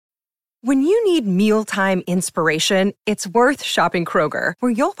When you need mealtime inspiration, it's worth shopping Kroger,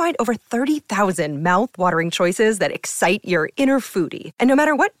 where you'll find over 30,000 mouth-watering choices that excite your inner foodie. And no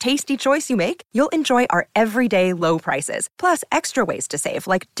matter what tasty choice you make, you'll enjoy our everyday low prices, plus extra ways to save,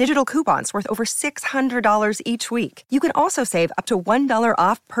 like digital coupons worth over $600 each week. You can also save up to $1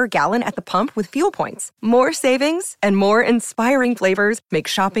 off per gallon at the pump with fuel points. More savings and more inspiring flavors make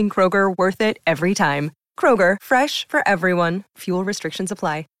shopping Kroger worth it every time. Kroger, fresh for everyone. Fuel restrictions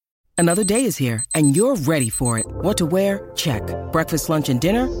apply. Another day is here, and you're ready for it. What to wear? Check. Breakfast, lunch, and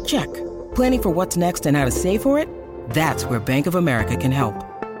dinner? Check. Planning for what's next and how to save for it? That's where Bank of America can help.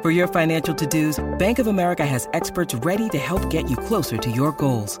 For your financial to-dos, Bank of America has experts ready to help get you closer to your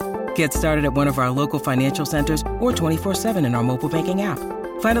goals. Get started at one of our local financial centers or 24/7 in our mobile banking app.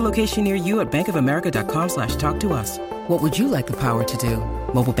 Find a location near you at bankofamerica.com/talktous. What would you like the power to do?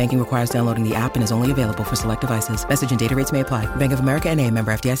 Mobile banking requires downloading the app and is only available for select devices. Message and data rates may apply. Bank of America N.A.,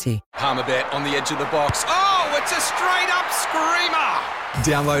 member FDIC. Palmerbet on the edge of the box. Oh, it's a straight-up screamer!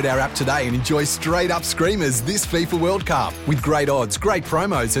 Download our app today and enjoy straight-up screamers this FIFA World Cup with great odds, great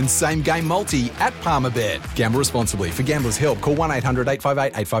promos and same-game multi at Palmerbet. Gamble responsibly. For Gamblers' Help, call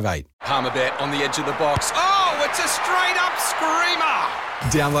 1-800-858-858. Palmerbet on the edge of the box. Oh, it's a straight-up screamer!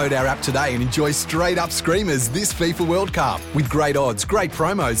 Download our app today and enjoy straight-up screamers this FIFA World Cup with great odds, great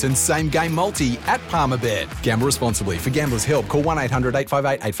promos and same-game multi at Palmerbet. Gamble responsibly. For Gamblers' Help, call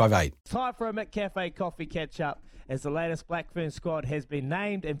 1-800-858-858. Time for a McCafe coffee catch-up as the latest Black Fern squad has been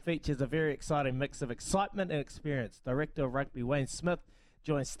named and features a very exciting mix of excitement and experience. Director of Rugby Wayne Smith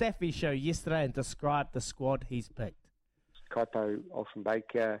joined Staffy's show yesterday and described the squad he's picked. Kaito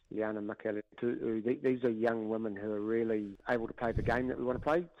Olsen-Baker, Liana Makele-Tu'u. These are young women who are really able to play the game that we want to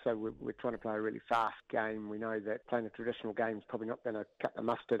play. So we're trying to play a really fast game. We know that playing a traditional game is probably not going to cut the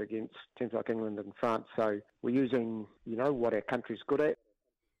mustard against teams like England and France. So we're using, what our country's good at.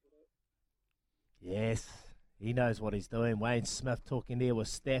 Yes, he knows what he's doing. Wayne Smith talking there with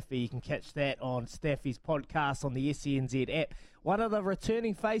Staffy. You can catch that on Staffy's podcast on the SENZ app. One of the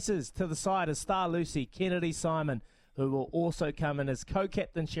returning faces to the side is Star Lucy, Kennedy Simon, who will also come in as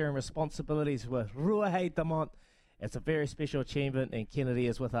co-captain, sharing responsibilities with Ruahei Damont. It's a very special achievement, and Kennedy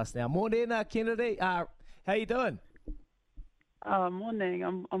is with us now. Morning, Kennedy. How you doing?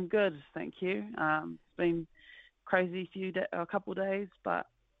 Morning. I'm good, thank you. It's been crazy a couple of days, but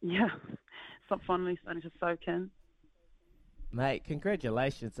yeah, it's finally starting to soak in. Mate,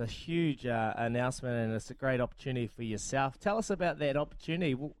 congratulations. It's a huge announcement, and it's a great opportunity for yourself. Tell us about that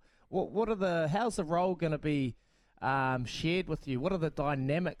opportunity. How's the role going to be shared with you? What are the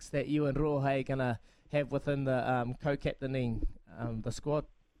dynamics that you and Ruahei are going to have within the co-captaining the squad?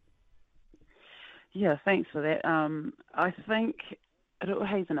 Yeah, thanks for that. I think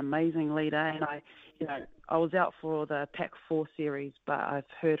Ruahei's an amazing leader, and I was out for the Pac 4 series, but I've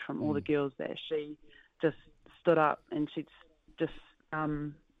heard from all the girls that she just stood up and she just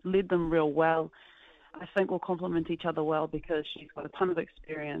led them real well. I think we'll complement each other well because she's got a ton of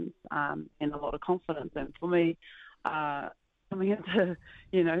experience and a lot of confidence. And for me, coming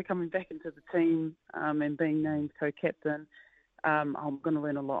back into the team and being named co-captain, I'm going to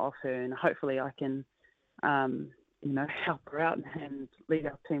learn a lot off her, and hopefully I can, help her out and lead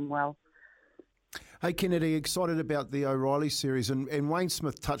our team well. Hey, Kennedy, excited about the O'Reilly series, and Wayne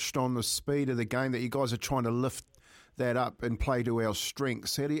Smith touched on the speed of the game, that you guys are trying to lift that up and play to our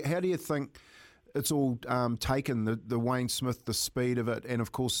strengths. How do you think it's all taken, the Wayne Smith, the speed of it, and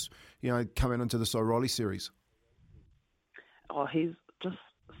of course, coming into this O'Reilly series? Oh, he's just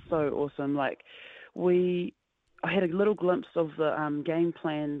so awesome. I had a little glimpse of the game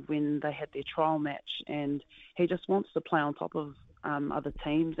plan when they had their trial match, and he just wants to play on top of other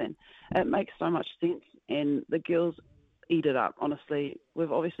teams, and it makes so much sense. And the girls eat it up, honestly.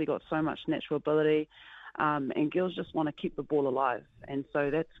 We've obviously got so much natural ability, and girls just want to keep the ball alive. And so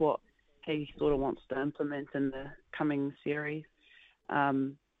that's what he sort of wants to implement in the coming series,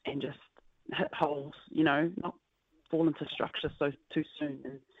 and just hit holes, not fall into structure too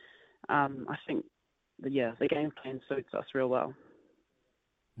soon. And I think, the game plan suits us real well.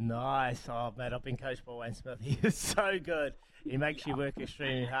 Nice. Oh, mate, I've been coached by Wayne Smith. He is so good. He makes you work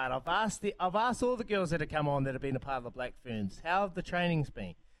extremely hard. I've asked all the girls that have come on that have been a part of the Black Ferns, how have the trainings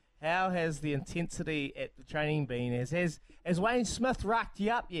been? How has the intensity at the training been? Has Wayne Smith rocked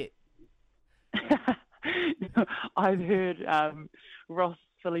you up yet? I've heard Ross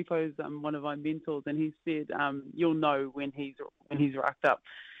Filippo's one of my mentors, and he said you'll know when he's rocked up.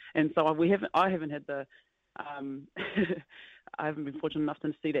 And so I haven't had the I haven't been fortunate enough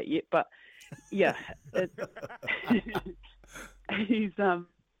to see that yet, but yeah, he's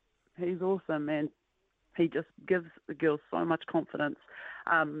awesome, and he just gives the girls so much confidence.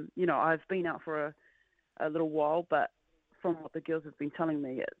 I've been out for a little while, but from what the girls have been telling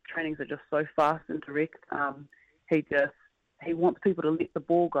me, trainings are just so fast and direct. He wants people to let the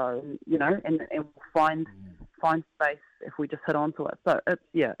ball go, and find space if we just hit onto it. So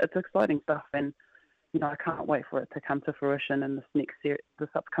it's exciting stuff, and I can't wait for it to come to fruition in this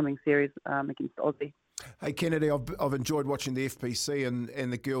upcoming series against Aussie. Hey Kennedy, I've enjoyed watching the FPC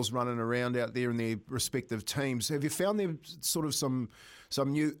and the girls running around out there in their respective teams. Have you found there sort of some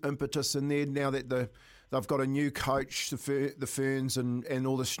new impetus in there now that they've got a new coach, the Ferns, and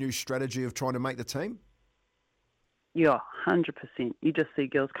all this new strategy of trying to make the team? Yeah, 100%. You just see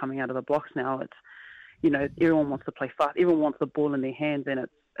girls coming out of the blocks now. It's, everyone wants to play fast. Everyone wants the ball in their hands, and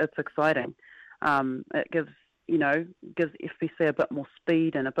it's exciting. It gives FPC a bit more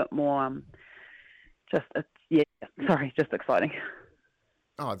speed and a bit more. Just exciting.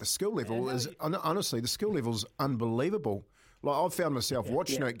 Oh, the skill level is honestly the skill level's unbelievable. Like I've found myself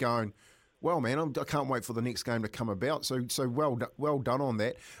watching it, going, "Well, man, I can't wait for the next game to come about." So well done on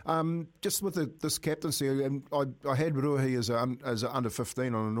that. Just with this captaincy, and I had Ruahi as an under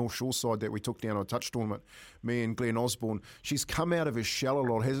 15 on the North Shore side that we took down on a touch tournament. Me and Glenn Osborne. She's come out of her shell a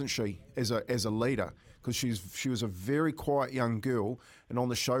lot, hasn't she? As a leader. Because she was a very quiet young girl, and on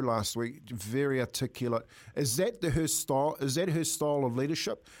the show last week, very articulate. Is that her style? Is that her style of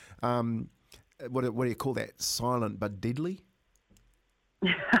leadership? What do you call that? Silent but deadly.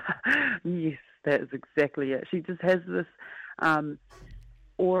 Yes, that is exactly it. She just has this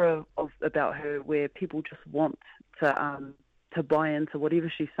aura about her where people just want to buy into whatever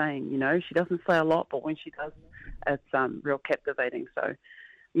she's saying. She doesn't say a lot, but when she does, it's real captivating. So.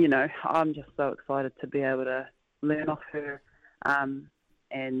 I'm just so excited to be able to learn off her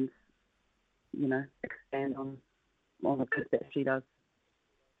and, expand on the good that she does.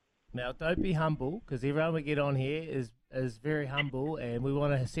 Now, don't be humble, because everyone we get on here is very humble, and we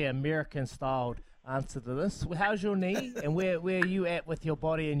want to see an American-styled answer to this. How's your knee, and where are you at with your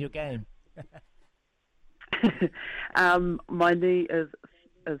body and your game? My knee is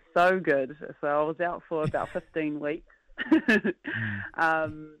so good. So I was out for about 15 weeks.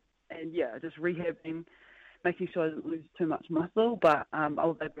 Just rehabbing, making sure I didn't lose too much muscle, but I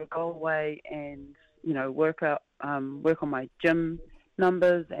was able to go away and work on my gym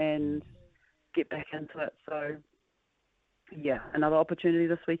numbers and get back into it. So another opportunity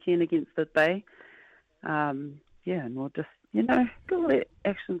this weekend against the Bay, and we'll just gotta let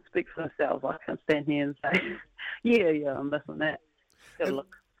actions speak for themselves. I can't stand here and say I'm this and that. Gotta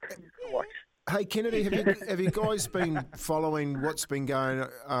look, watch. Hey Kennedy, have you guys been following what's been going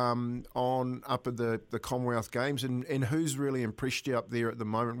on up at the Commonwealth Games, and who's really impressed you up there at the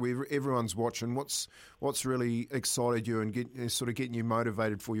moment? Where everyone's watching, what's really excited you and getting you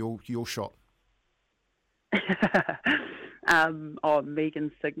motivated for your shot?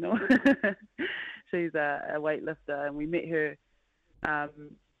 Megan Signal. She's a weightlifter, and we met her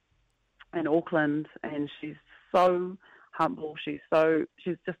in Auckland, and she's so humble. She's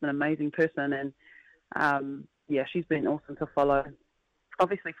just an amazing person, and she's been awesome to follow.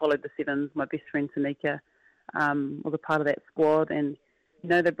 Obviously followed the Sevens. My best friend Tanika was a part of that squad, and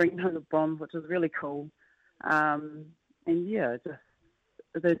they're bringing home the bronze, which is really cool. They're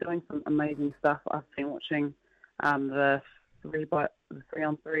doing some amazing stuff. I've been watching the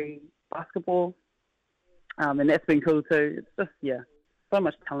 3-on-3 basketball, and that's been cool too. It's just so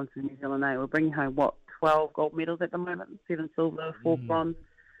much talent in New Zealand. We're bringing home 12 gold medals at the moment, 7 silver, 4 bronze.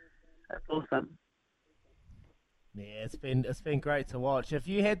 That's awesome. Yeah, it's been great to watch. If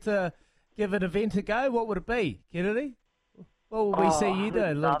you had to give an event a go, what would it be, Kennedy? What would we see you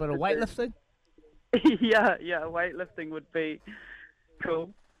doing? A little bit of weightlifting? Yeah, weightlifting would be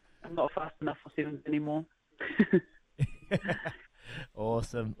cool. I'm not fast enough for sevens anymore.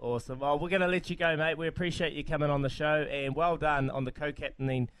 Awesome. Well, we're going to let you go, mate. We appreciate you coming on the show, and well done on the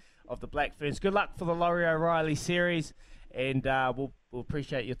co-captaining of the Black Ferns. Good luck for the Laurie O'Reilly series, and we'll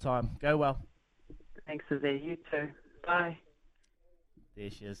appreciate your time. Go well. Thanks, Azir. You too. Bye. There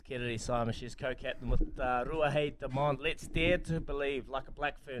she is, Kennedy Simon. She's co-captain with Ruahi Demond. Let's dare to believe like a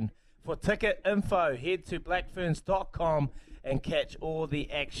Black Fern. For ticket info, head to blackferns.com and catch all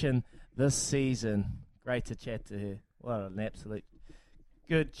the action this season. Great to chat to her. What an absolute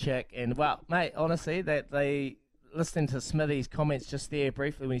good chick. And, well, mate, honestly, listening to Smithy's comments just there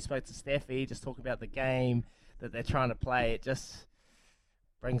briefly when he spoke to Staffy, just talking about the game that they're trying to play, it just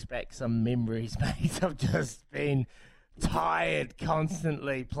brings back some memories, mate. I've just been tired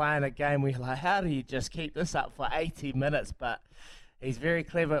constantly playing a game where you're like, how do you just keep this up for 80 minutes? But he's very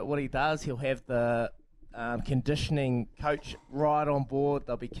clever at what he does. He'll have the conditioning coach right on board.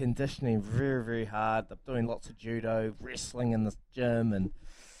 They'll be conditioning very, very hard. They're doing lots of judo, wrestling in the gym, and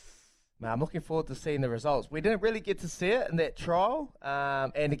I'm looking forward to seeing the results. We didn't really get to see it in that trial,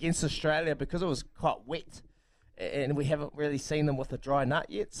 and against Australia because it was quite wet, and we haven't really seen them with a dry nut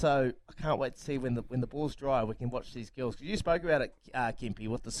yet. So I can't wait to see when the ball's dry, we can watch these girls. Because you spoke about it, Kempi,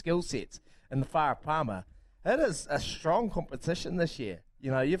 with the skill sets in the Farah Palmer. It is a strong competition this year. You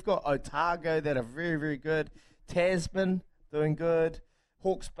know, you've got Otago that are very, very good. Tasman doing good.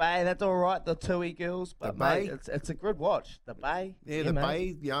 Hawke's Bay, that's all right, the Tui girls. But, mate, it's a good watch. The Bay. Yeah, the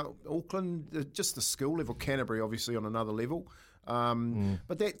Bay, Auckland, just the skill level. Canterbury, obviously, on another level.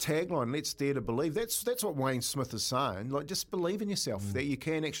 But that tagline, let's dare to believe, that's what Wayne Smith is saying. Like, just believe in yourself, that you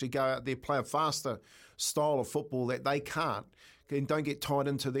can actually go out there, play a faster style of football that they can't. And don't get tied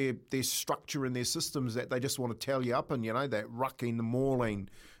into their structure and their systems that they just want to tell you up and, that rucking, the mauling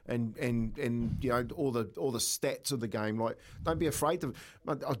and all the stats of the game. Like, don't be afraid to.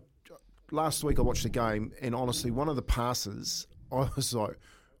 Last week I watched the game and honestly, one of the passes, I was like,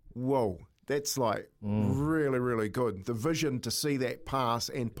 whoa, that's like really, really good. The vision to see that pass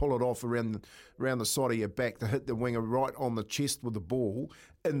and pull it off around the side of your back to hit the winger right on the chest with the ball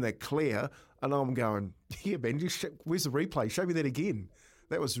in the clear. And I'm going, yeah, man, where's the replay? Show me that again.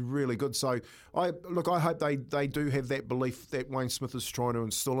 That was really good. So, I hope they do have that belief that Wayne Smith is trying to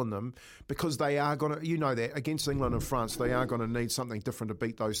instill in them, because they are going to, that against England and France, they are going to need something different to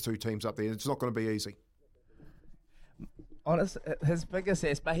beat those two teams up there. It's not going to be easy. Honest, his biggest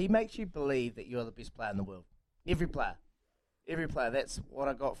aspect, he makes you believe that you're the best player in the world. Every player. That's what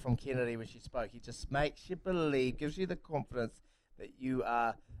I got from Kennedy when she spoke. He just makes you believe, gives you the confidence that you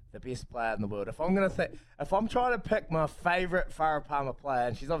are the best player in the world. If I'm trying to pick my favourite Farah Palmer player,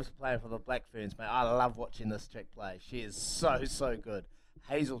 and she's obviously playing for the Black Ferns, mate, I love watching this chick play. She is so good.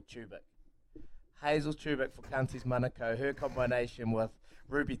 Hazel Tubic for Countries Manukau. Her combination with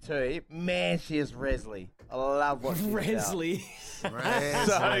Ruby Tui, man, she is Resley. I love what she's Resley.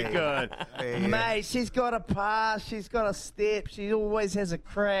 So good. Yeah. Mate, she's got a pass, she's got a step, she always has a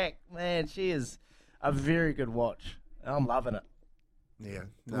crack. Man, she is a very good watch. I'm loving it. Yeah,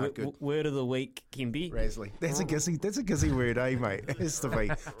 no, good. Word of the week, Kimby. Rasley. That's a gizzy word, eh, mate? It has to be.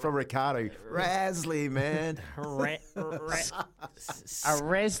 From Ricardo. Rasley, man. A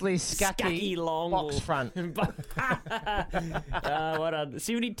Rasley scucky long box front. What on?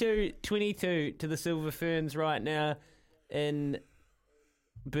 72-22 to the Silver Ferns right now in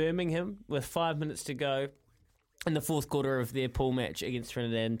Birmingham with 5 minutes to go in the fourth quarter of their pool match against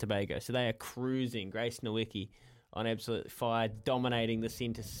Trinidad and Tobago. So they are cruising. Grace Nowicki on absolute fire, dominating the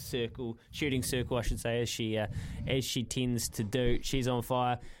centre circle, shooting circle, I should say, as she tends to do. She's on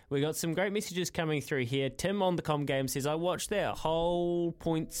fire. We got some great messages coming through here. Tim on the Com Game says, I watched that whole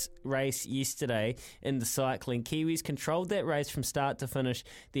points race yesterday in the cycling. Kiwis controlled that race from start to finish.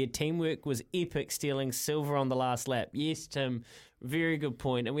 Their teamwork was epic, stealing silver on the last lap. Yes, Tim, very good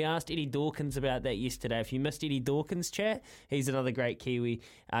point. And we asked Eddie Dawkins about that yesterday. If you missed Eddie Dawkins' chat, he's another great Kiwi.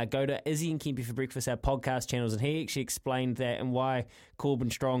 Go to Izzy and Kempi for Breakfast, our podcast channels, and he actually explained that and why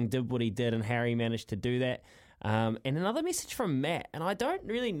Corbin Strong did what he did and how he managed to do that. And another message from Matt, and I don't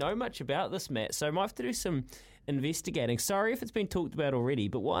really know much about this, Matt, so I might have to do some investigating. Sorry if it's been talked about already,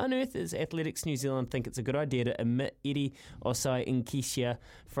 but why on earth does Athletics New Zealand think it's a good idea to omit Eddie Osei-Nketiah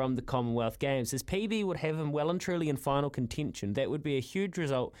from the Commonwealth Games? His PB would have him well and truly in final contention. That would be a huge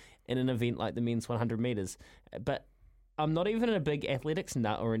result in an event like the men's 100 metres. But I'm not even a big athletics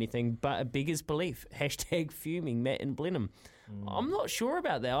nut or anything, but a beggars belief. # fuming, Matt and Blenheim. I'm not sure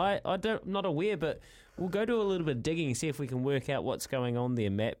about that. I'm not aware, but we'll go do a little bit of digging and see if we can work out what's going on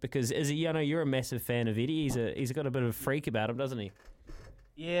there, Matt, because you're a massive fan of Eddie. He's got a bit of a freak about him, doesn't he?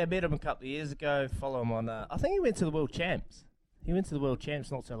 Yeah, I met him a couple of years ago. Follow him on... I think he went to the World Champs. He went to the World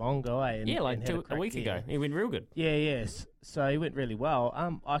Champs not so long ago, eh? A week ago. He went real good. Yeah, yes. So he went really well.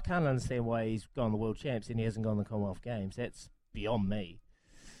 I can't understand why he's gone to the World Champs and he hasn't gone to the Commonwealth Games. That's beyond me.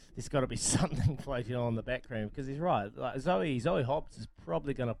 There's got to be something floating on in the background, because he's right. Like Zoe Hobbs is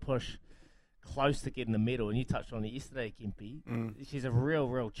probably going to push close to getting the medal, and you touched on it yesterday, Kempi. She's a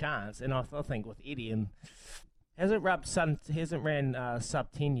real chance, and I think with Eddie, and hasn't ran sub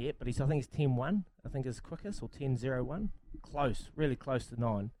 10 yet, but I think he's 10-1. I think his quickest, or 10-0-1. Close, really close to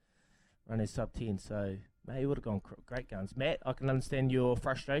 9. Running sub 10, so mate, he would have gone great guns. Matt, I can understand your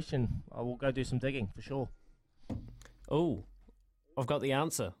frustration. I will go do some digging for sure. Oh, I've got the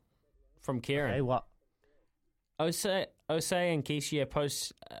answer from Kieran. Okay, what?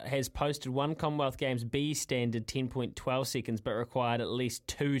 Osei-Nketiah has posted one Commonwealth Games B standard 10.12 seconds, but required at least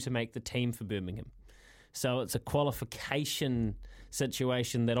 2 to make the team for Birmingham. So it's a qualification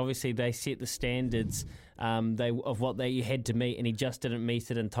situation that obviously they set the standards of what they had to meet, and he just didn't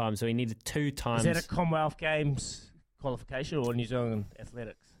meet it in time. So he needed 2 times. Is that a Commonwealth Games qualification or New Zealand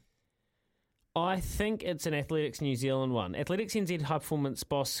Athletics? I think it's an Athletics New Zealand one. Athletics NZ High Performance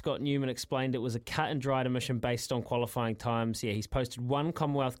boss Scott Newman explained it was a cut and dried omission based on qualifying times. Yeah, he's posted 1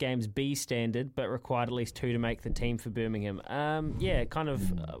 Commonwealth Games B standard, but required at least 2 to make the team for Birmingham. That's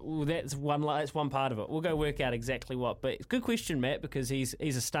one part of it. We'll go work out exactly what. But good question, Matt, because he's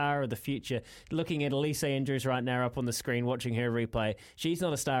a star of the future. Looking at Elise Andrews right now up on the screen, watching her replay. She's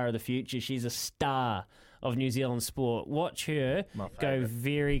not a star of the future. She's a star of New Zealand sport. Watch her go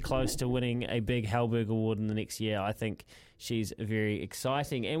very close to winning a big Halberg Award in the next year. I think she's very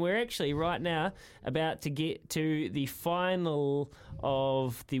exciting. And we're actually right now about to get to the final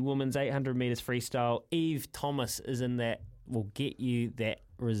of the women's 800 metres freestyle. Eve Thomas is in that. We'll get you that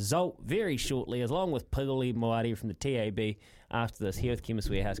result very shortly, along with Piggley Moati from the TAB after this. Here with Chemist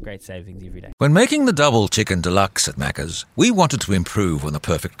Warehouse, great savings every day. When making the double chicken deluxe at Macca's, we wanted to improve on the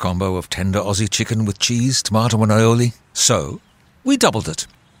perfect combo of tender Aussie chicken with cheese, tomato and aioli. So, we doubled it.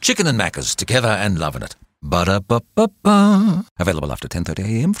 Chicken and Macca's, together and loving it. Ba-da-ba-ba-ba. Available after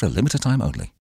 10:30am for a limited time only.